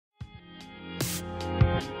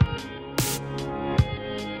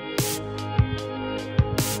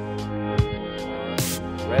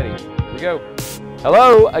go.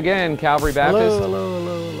 Hello again, Calvary Baptist.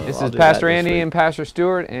 Hello. This is Pastor Andy and Pastor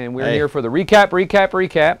Stuart, and we're here for the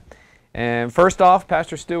recap. And first off,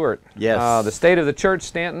 Pastor Stuart, yes, the state of the church,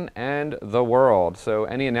 Stanton, and the world. So,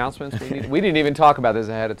 any announcements? We didn't even talk about this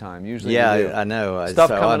ahead of time. Usually, yeah, we do. I know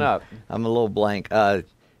Stuff coming up. I'm a little blank.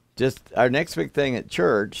 Just our next big thing at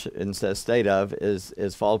church, instead of state of, is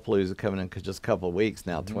Fallapalooza coming in just a couple of weeks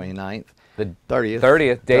now, 29th, the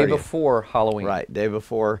 30th, day before Halloween. Right, day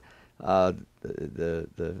before the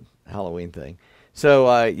Halloween thing.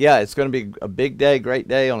 So, yeah, it's going to be a big day, great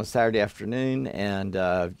day on a Saturday afternoon, and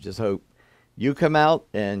just hope you come out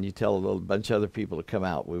and you tell a bunch of other people to come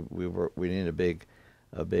out. We need a big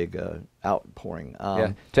outpouring.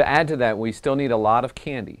 Yeah. To add to that, we still need a lot of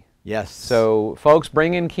candy. Yes. So, folks,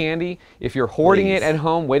 bring in candy. If you're hoarding it at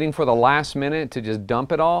home, waiting for the last minute to just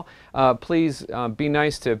dump it all, please be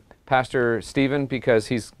nice to Pastor Stephen, because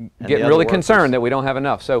he's getting really concerned that we don't have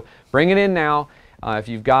enough. So, bring it in now. If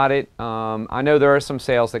you've got it, I know there are some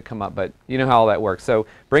sales that come up, but you know how all that works. So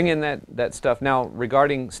bring in that stuff. Now,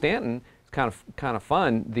 regarding Stanton, it's kind of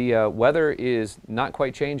fun. The weather is not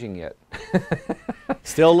quite changing yet.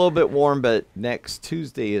 Still a little bit warm, but next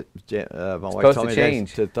Tuesday, my wife told me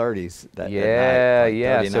change to 30s.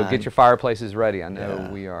 Yeah. So get your fireplaces ready. I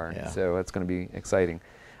know we are. Yeah. So it's going to be exciting.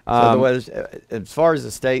 So the weather's, as far as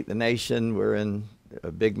the state, the nation, we're in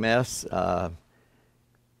a big mess.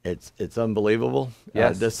 It's unbelievable.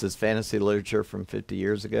 Yes. This is fantasy literature from 50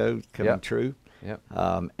 years ago coming true. Yep.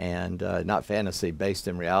 And not fantasy, based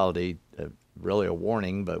in reality, really a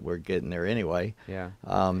warning, but we're getting there anyway. Yeah.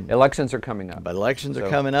 Elections are coming up. But elections are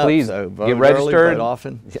coming up. Please so vote get registered. Early, vote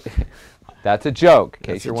often. That's a joke, in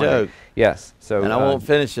case That's you're a wondering. joke. Yes. So, and I won't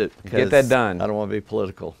finish it. Get that done. I don't want to be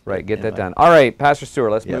political. Right, get that done. All right, Pastor Stuart,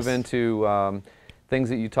 let's Yes. move into things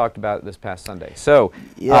that you talked about this past Sunday. So,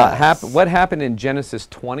 Yes. what happened in Genesis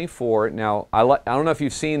 24? Now, I don't know if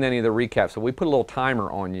you've seen any of the recaps, so we put a little timer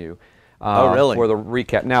on you really? for the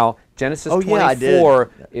recap. Now, Genesis 24 yeah, I did.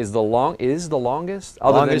 is the longest,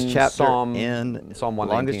 other longest than chapter Psalm Psalm 119.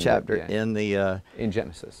 Longest chapter yeah. in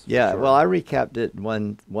Genesis. Yeah, sure. well, I recapped it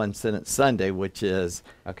in one sentence Sunday, which is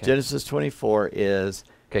Genesis 24 is...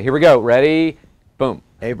 Okay, here we go. Ready? Boom.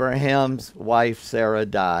 Abraham's wife Sarah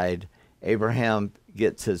died. Abraham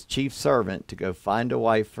gets his chief servant to go find a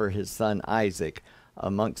wife for his son Isaac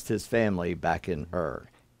amongst his family back in Ur.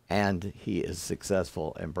 And he is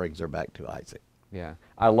successful and brings her back to Isaac. Yeah,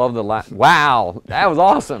 I love the last. Wow, that was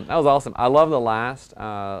awesome. That was awesome. I love the last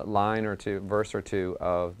verse or two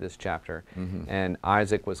of this chapter. And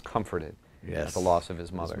Isaac was comforted at the loss of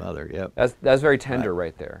his mother. Yep. That's very tender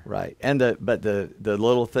right there. Right. And but the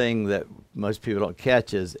little thing that most people don't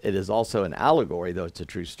catch is it is also an allegory, though it's a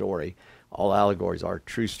true story. All allegories are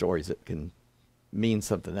true stories that can mean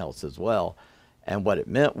something else as well. And what it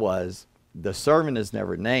meant was the servant is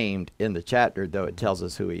never named in the chapter, though it tells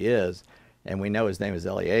us who he is. And we know his name is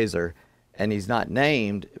Eliezer. And he's not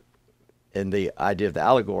named in the idea of the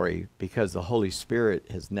allegory because the Holy Spirit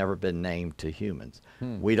has never been named to humans.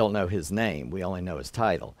 We don't know his name. We only know his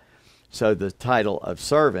title. So the title of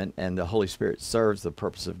servant, and the Holy Spirit serves the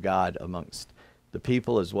purpose of God amongst the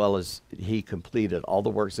people, as well as he completed all the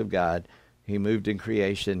works of God. He moved in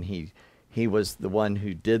creation. He was the one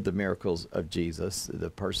who did the miracles of Jesus, the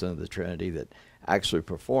person of the Trinity that actually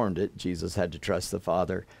performed it. Jesus had to trust the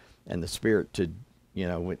Father and the Spirit to,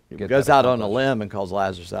 goes out on a limb and calls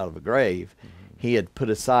Lazarus out of a grave. He had put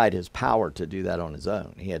aside his power to do that on his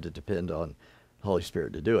own. He had to depend on the Holy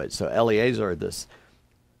Spirit to do it. So Eliezer, this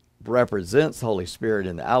represents the Holy Spirit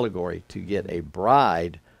in the allegory to get a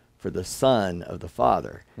bride for the Son of the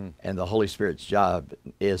Father. And the Holy Spirit's job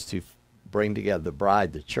is to bring together the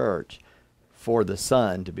bride, the church, for the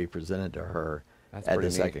Son to be presented to her at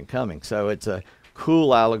the second coming. So it's a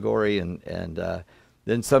cool allegory, and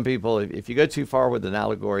then some people, if you go too far with an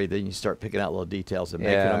allegory, then you start picking out little details and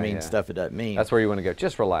making them mean stuff it doesn't mean. That's where you want to go.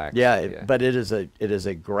 Just relax. But it is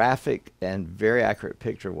a graphic and very accurate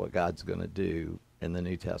picture of what God's going to do in the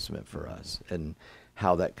New Testament for us and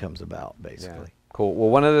how that comes about, basically. Yeah. Cool. Well,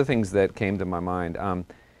 one of the things that came to my mind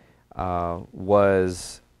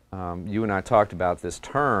was you and I talked about this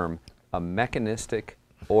term, a mechanistic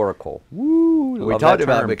oracle. Woo! We talked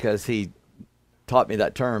about it because he taught me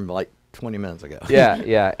that term like 20 minutes ago.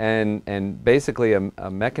 Yeah. And basically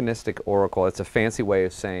a mechanistic oracle, it's a fancy way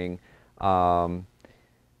of saying, God,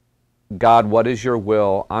 what is your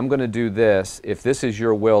will? I'm going to do this. If this is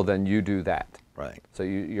your will, then you do that. Right. So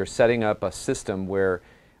you're setting up a system where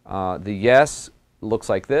the yes looks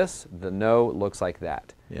like this, the no looks like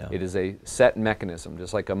that. Yeah. It is a set mechanism,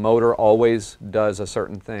 just like a motor always does a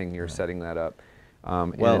certain thing. You're setting that up.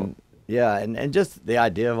 And just the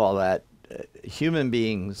idea of all that human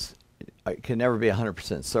beings can never be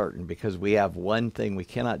 100% certain, because we have one thing we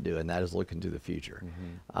cannot do, and that is look into the future.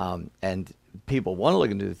 And people want to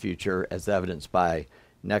look into the future, as evidenced by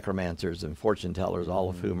necromancers and fortune tellers, all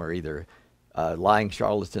of whom are either lying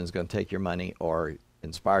charlatans going to take your money, or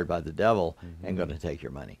inspired by the devil and going to take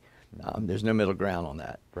your money. There's no middle ground on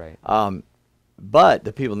that. Right. But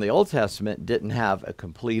the people in the Old Testament didn't have a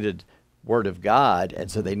completed Word of God,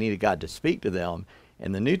 and so they needed God to speak to them.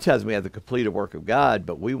 In the New Testament, we have the completed work of God,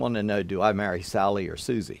 but we want to know, do I marry Sally or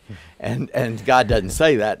Susie? And God doesn't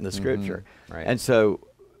say that in the Scripture. Right. And so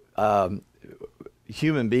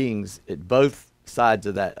human beings at both sides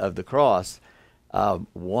of the cross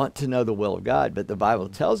want to know the will of God. But the Bible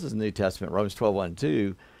tells us in the New Testament, Romans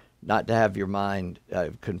 12:1-2, not to have your mind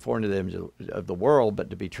conform to the image of the world, but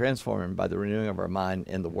to be transformed by the renewing of our mind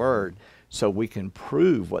in the Word, so we can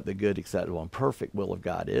prove what the good, acceptable, and perfect will of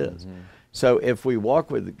God is. So if we walk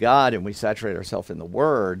with God and we saturate ourselves in the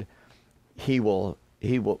Word,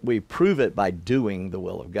 we prove it by doing the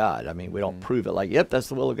will of God. I mean, we don't prove it like, yep, that's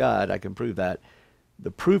the will of God, I can prove that.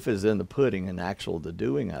 The proof is in the pudding and the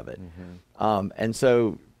doing of it. And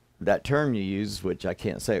so that term you use, which I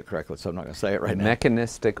can't say it correctly, so I'm not going to say it right now.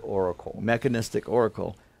 Mechanistic oracle. Mechanistic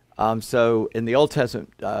oracle. So in the Old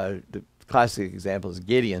Testament, the classic example is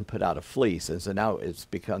Gideon put out a fleece, and so now it's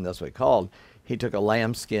become, that's what it's called. He took a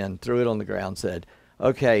lambskin, threw it on the ground, said,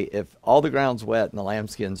 okay, if all the ground's wet and the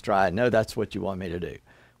lambskin's dry, I know that's what you want me to do.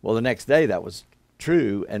 Well, the next day that was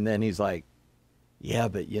true, and then he's like, yeah,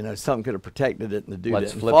 but something could have protected it, and the dude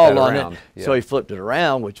didn't fall on it. Yeah. So he flipped it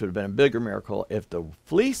around, which would have been a bigger miracle. If the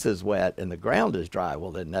fleece is wet and the ground is dry,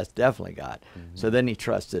 well, then that's definitely God. So then he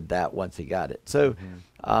trusted that once he got it. So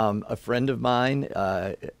a friend of mine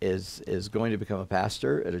is going to become a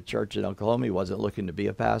pastor at a church in Oklahoma. He wasn't looking to be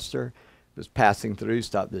a pastor. He was passing through,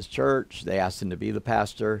 stopped this church. They asked him to be the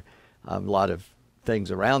pastor. A lot of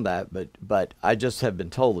things around that, but I just have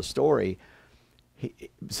been told the story.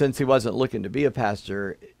 Since he wasn't looking to be a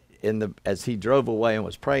pastor, as he drove away and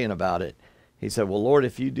was praying about it, he said, well, Lord,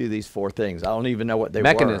 if you do these 4 things, I don't even know what they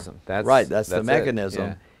mechanism. were. That's the mechanism.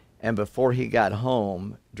 Yeah. And before he got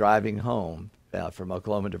home, driving home from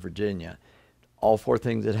Oklahoma to Virginia, all 4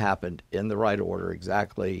 things had happened in the right order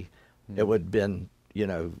exactly. It would have been,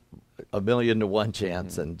 1,000,000 to 1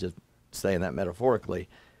 chance, and just saying that metaphorically,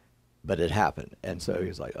 but it happened. And so he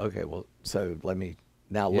was like, okay, well, so let me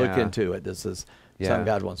now look into it. This is something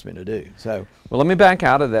God wants me to do. So, well, let me back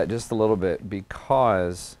out of that just a little bit,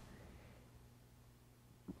 because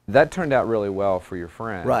that turned out really well for your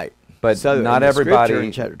friend. Right. But so not the everybody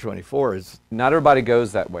in chapter 24 is not everybody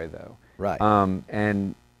goes that way, though. Right.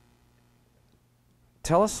 And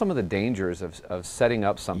tell us some of the dangers of setting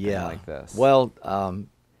up something like this. Well,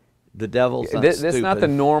 the devil's not This stupid. is not the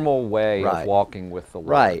normal way of walking with the Lord.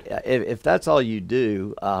 Right. If that's all you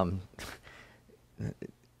do,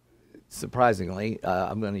 surprisingly,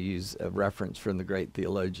 I'm going to use a reference from the great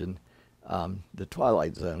theologian, The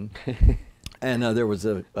Twilight Zone. And there was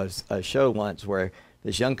a show once where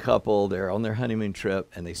this young couple, they're on their honeymoon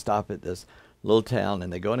trip, and they stop at this little town,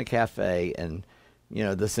 and they go in a cafe, and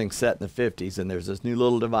this thing's set in the 50s, and there's this new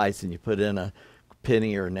little device, and you put in a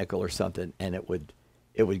penny or a nickel or something, and it would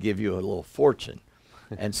give you a little fortune.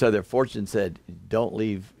 And so their fortune said, don't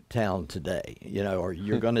leave town today, or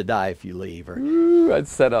you're going to die if you leave. Or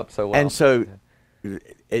that's set up so well. And so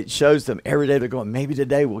it shows them every day, they're going, maybe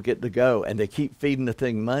today we'll get to go. And they keep feeding the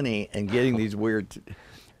thing money and getting these weird,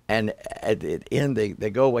 and at the end they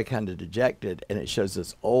go away kind of dejected, and it shows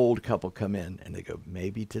this old couple come in, and they go,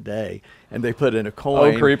 maybe today. And they put in a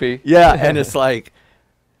coin. Oh, creepy. Yeah, and it's like,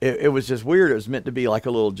 it was just weird. It was meant to be like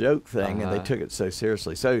a little joke thing, and they took it so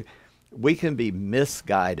seriously. So we can be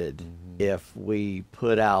misguided if we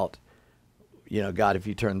put out, God, if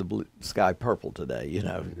you turn the blue sky purple today,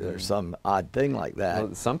 there's some odd thing like that.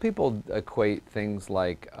 Well, some people equate things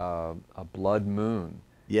like a blood moon.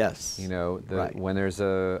 Yes. When there's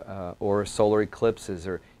or solar eclipses,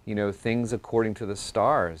 or, things according to the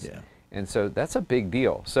stars. Yeah. And so that's a big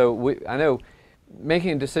deal. So I know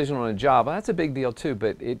making a decision on a job, that's a big deal too,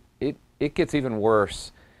 but it gets even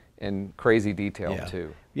worse in crazy detail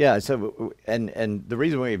too. Yeah, so, and the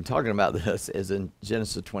reason we're even talking about this is in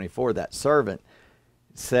Genesis 24, that servant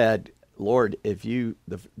said, Lord, if you,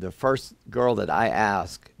 the first girl that I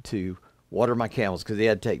ask to water my camels, because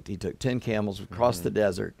he took 10 camels across the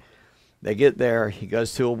desert. They get there, he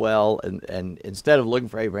goes to a well, and instead of looking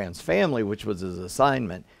for Abraham's family, which was his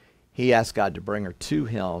assignment, he asked God to bring her to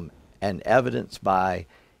him, and evidenced by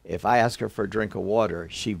if I ask her for a drink of water,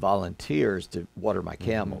 she volunteers to water my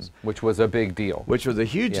camels. Which was a big deal. Which was a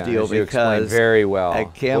huge Yeah, deal as you explained because very well. a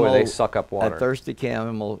camel, Boy, they suck up water. A thirsty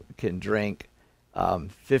camel can drink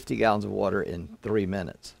 50 gallons of water in 3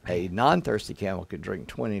 minutes. A non-thirsty camel could drink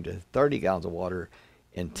 20 to 30 gallons of water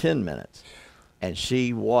in 10 minutes. And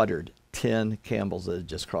she watered 10 camels that had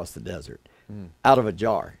just crossed the desert out of a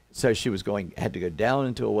jar. So she was had to go down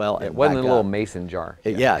into a well. It wasn't a little mason jar.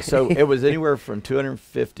 Yeah, so it was anywhere from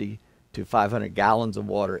 250 to 500 gallons of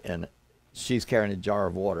water, and she's carrying a jar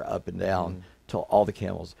of water up and down to all the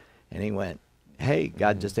camels. And he went, hey,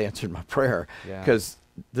 God just answered my prayer. Because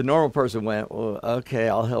the normal person went, well, okay,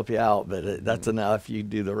 I'll help you out, but that's enough. You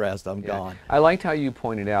do the rest. I'm gone. I liked how you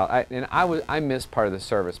pointed out, I missed part of the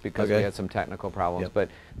service because we had some technical problems, but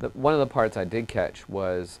one of the parts I did catch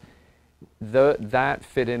was that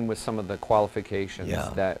fit in with some of the qualifications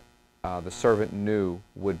that the servant knew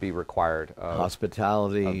would be required of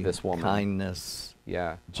hospitality, of this woman. Kindness,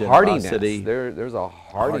 generosity. There's a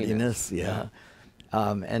hardiness.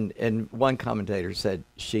 And one commentator said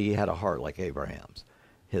she had a heart like Abraham's,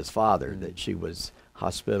 his father, that she was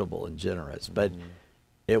hospitable and generous. But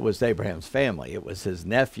it was Abraham's family. It was his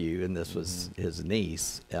nephew, and this was his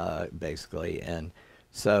niece, basically. And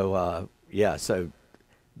so, so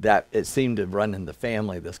that it seemed to run in the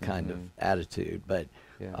family, this kind of attitude. But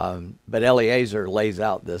Eliezer lays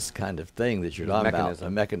out this kind of thing that you're talking about, a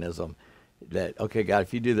mechanism that, okay, God,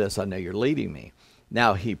 if you do this, I know you're leading me.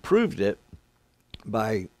 Now, he proved it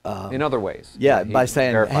by in other ways. By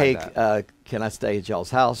saying, hey, can I stay at y'all's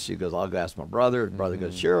house? She goes, I'll go ask my brother. The brother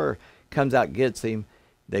goes, sure. Comes out, gets him.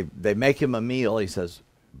 They make him a meal. He says,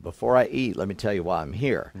 before I eat, let me tell you why I'm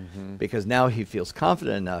here. Because now he feels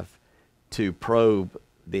confident enough to probe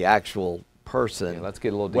the actual person. Let's get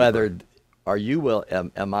a little deeper. Whether are you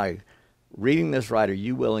am I reading this right? Are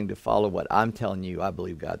you willing to follow what I'm telling you I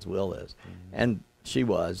believe God's will is? And she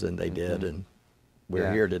was, and they did, and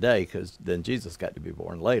we're here today because then Jesus got to be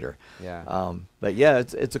born later. But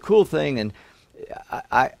it's a cool thing, and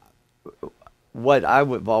what I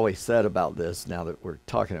would have always said about this, now that we're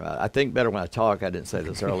talking about it, I think better when I talk, I didn't say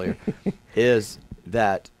this earlier, is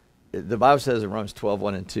that the Bible says in Romans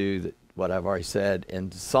 12:1 and 2, that what I've already said,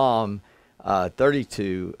 in Psalm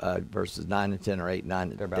 32, verses 9 and 10 or 8 and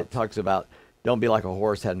 9, it talks about don't be like a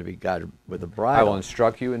horse having to be guided with a bridle. I will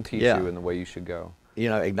instruct you and teach you in the way you should go.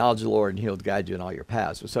 Acknowledge the Lord, and He'll guide you in all your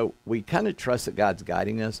paths. So we kind of trust that God's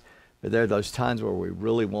guiding us, but there are those times where we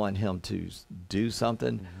really want Him to do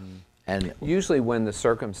something. And usually when the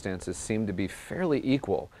circumstances seem to be fairly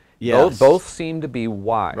equal, both seem to be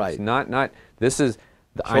wise. Right. Not this is,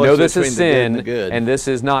 I know this is sin, and this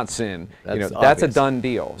is not sin. That's a done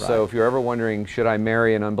deal. Right. So if you're ever wondering, should I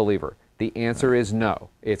marry an unbeliever? The answer is no.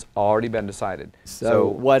 It's already been decided. So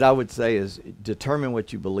what I would say is determine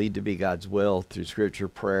what you believe to be God's will through Scripture,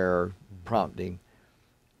 prayer, prompting,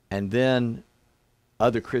 and then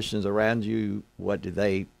other Christians around you, what do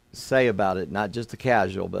they say about it? Not just the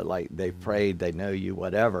casual, but like they've prayed, they know you,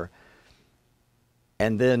 whatever.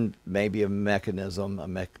 And then maybe a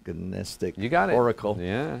mechanistic oracle.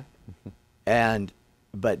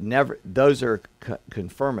 But never, those are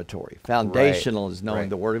confirmatory. Foundational is knowing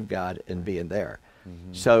the Word of God and being there.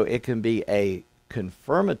 So it can be a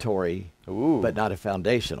confirmatory, but not a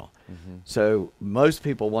foundational. So most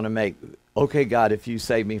people want to make, okay, God, if you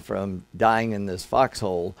save me from dying in this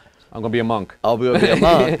foxhole, I'm going to be a monk. I'll be a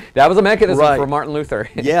monk. That was a mechanism for Martin Luther.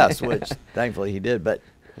 Yes, which thankfully he did.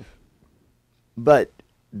 But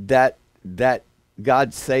that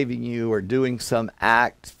God saving you or doing some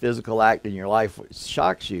physical act in your life which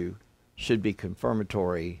shocks you, should be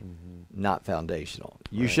confirmatory, not foundational.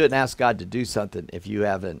 You shouldn't ask God to do something if you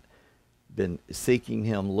haven't been seeking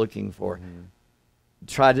Him, looking for.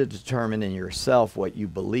 Try to determine in yourself what you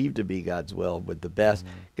believe to be God's will with the best.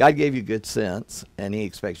 God gave you good sense, and He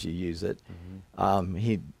expects you to use it.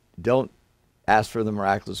 He don't ask for the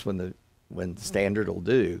miraculous when the standard will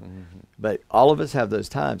do. But all of us have those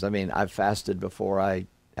times. I mean, I've fasted before I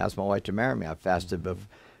asked my wife to marry me. I've fasted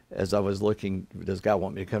as I was looking, does God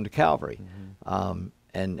want me to come to Calvary? But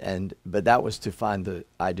that was to find the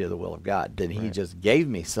idea of the will of God. Then He just gave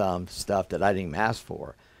me some stuff that I didn't even ask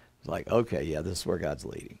for. It's like, okay, this is where God's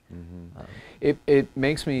leading. It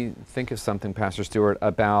makes me think of something, Pastor Stewart,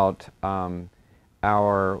 about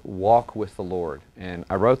our walk with the Lord. And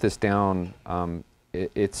I wrote this down.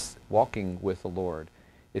 It's walking with the Lord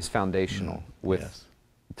is foundational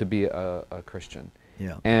to be a Christian.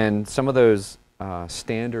 And some of those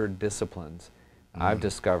standard disciplines I've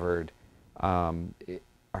discovered are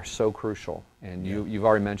so crucial. And you've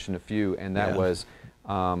already mentioned a few, and that was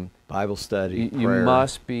Bible study, you prayer.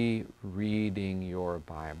 must be reading your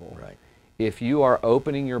Bible. Right. If you are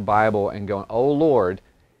opening your Bible and going, oh Lord,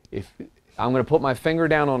 if I'm going to put my finger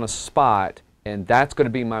down on a spot and that's going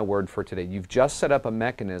to be my word for today, you've just set up a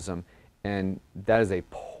mechanism, and that is a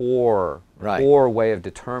poor way of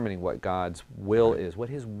determining what God's will is, what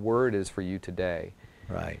His word is for you today.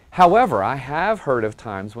 Right. However, I have heard of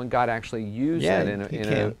times when God actually used that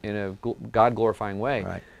in a God-glorifying way.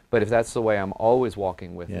 Right. But if that's the way I'm always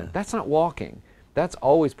walking with Him, that's not walking. That's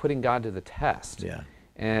always putting God to the test. Yeah.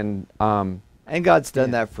 And God's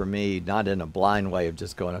done that for me, not in a blind way of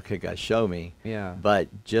just going, okay, God, show me. Yeah. But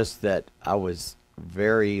just that I was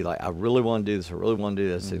very, like, I really want to do this, I really want to do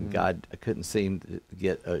this, and God, I couldn't seem to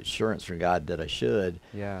get assurance from God that I should.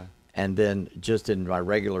 Yeah. And then just in my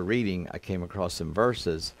regular reading, I came across some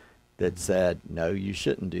verses that said, no, you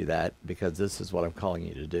shouldn't do that because this is what I'm calling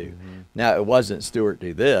you to do. Now, it wasn't, Stuart,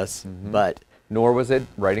 do this, but... Nor was it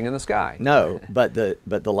writing in the sky. No, but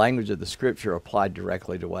the language of the Scripture applied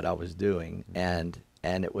directly to what I was doing, and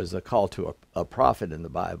it was a call to a prophet in the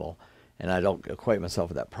Bible, and I don't equate myself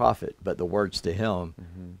with that prophet, but the words to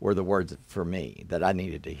him were the words for me that I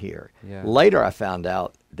needed to hear. Yeah. Later, I found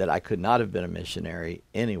out that I could not have been a missionary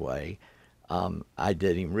anyway. I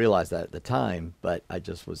didn't even realize that at the time, but I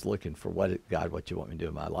just was looking for God, what you want me to do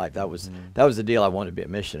in my life. That was the deal. I wanted to be a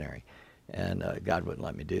missionary. And God wouldn't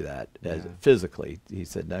let me do that physically. He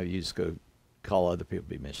said, no, you just go call other people to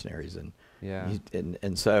be missionaries. And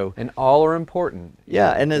so... And all are important.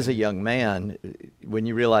 Yeah, and as a young man, when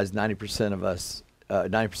you realize 90% of us,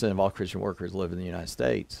 90% of all Christian workers live in the United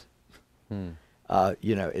States,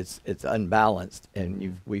 you know, it's unbalanced,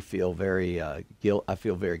 and we feel very, I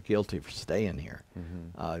feel very guilty for staying here.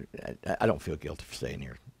 I don't feel guilty for staying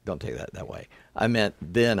here. Don't take that way. I meant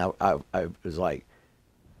then I was like,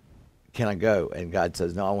 can I go? And God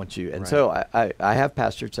says, no, I want you. And so I have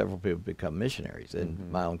pastored several people become missionaries,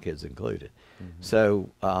 and my own kids included. So,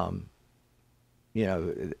 you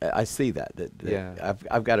know, I see that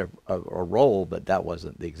I've got a role, but that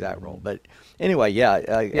wasn't the exact role. But anyway,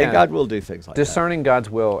 and God will do things like discerning God's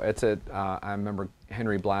will. It's I remember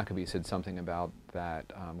Henry Blackaby said something about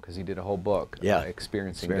that because he did a whole book,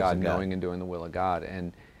 experiencing God, knowing and doing the will of God.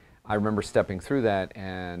 And I remember stepping through that,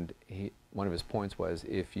 and one of his points was,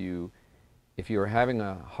 if you are having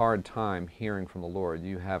a hard time hearing from the Lord,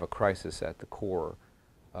 you have a crisis at the core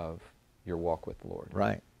of your walk with the Lord.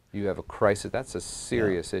 Right. You have a crisis. That's a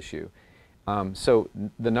serious issue. So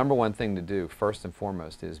the number one thing to do, first and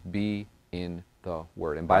foremost, is be in the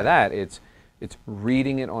Word. And by that, it's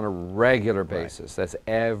reading it on a regular basis. That's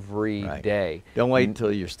every day. Don't wait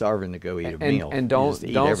until you're starving to go eat a meal. And don't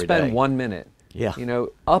spend 1 minute. Yeah. You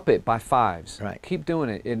know, up it by 5s. Right. Keep doing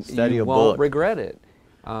it. And Study you a won't book. regret it.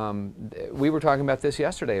 We were talking about this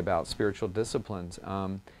yesterday about spiritual disciplines.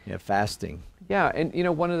 Fasting. Yeah, and you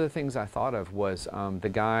know, one of the things I thought of was the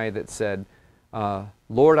guy that said,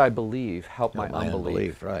 "Lord, I believe, help my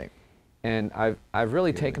unbelief." Right. And I've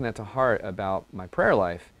really taken that to heart about my prayer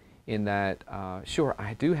life, in that, sure,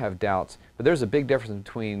 I do have doubts, but there's a big difference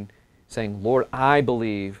between saying, "Lord, I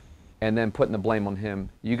believe," and then putting the blame on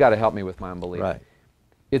Him. You got to help me with my unbelief. Right.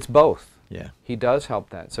 It's both. Yeah. He does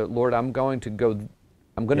help that. So, Lord, I'm going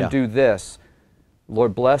to do this.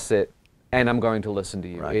 Lord, bless it, and I'm going to listen to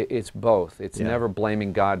you. Right. It's both. It's never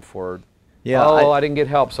blaming God for, Yeah, I didn't get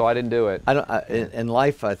help, so I didn't do it. In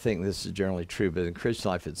life, I think this is generally true, but in Christian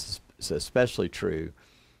life, it's especially true,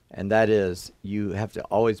 and that is you have to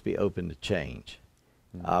always be open to change,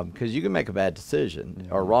 because you can make a bad decision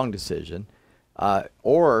or a wrong decision,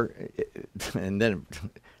 and then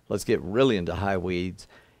let's get really into high weeds.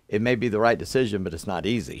 It may be the right decision, but it's not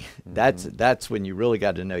easy. That's when you really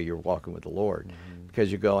got to know you're walking with the Lord,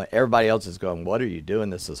 because you're going. Everybody else is going, "What are you doing?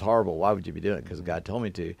 This is horrible. Why would you be doing it?" Because God told me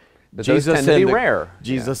to. But those tend to be rare.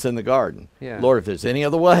 Jesus in the garden. Yeah. Lord, if there's any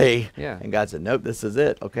other way. Yeah. And God said, nope, this is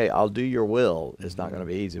it. Okay, I'll do your will. It's not going to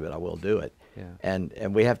be easy, but I will do it. Yeah.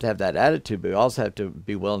 And we have to have that attitude, but we also have to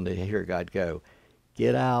be willing to hear God go,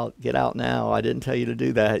 get out now. I didn't tell you to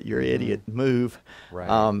do that. You're an idiot. Move.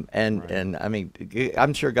 Right. And I mean,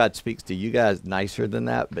 I'm sure God speaks to you guys nicer than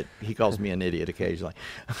that, but He calls me an idiot occasionally.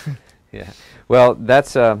 Yeah. Well,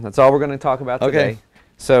 that's all we're going to talk about today. Okay.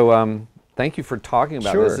 So thank you for talking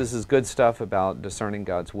about Sure. this. This is good stuff about discerning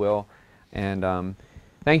God's will. And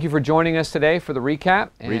thank you for joining us today for the recap.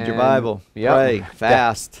 Read your Bible. Pray.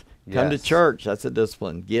 Fast. Come to Yes. church. That's a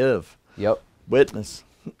discipline. Give. Yep. Witness.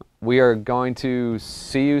 We are going to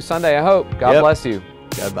see you Sunday, I hope. God bless you.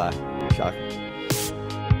 Goodbye. Shocker.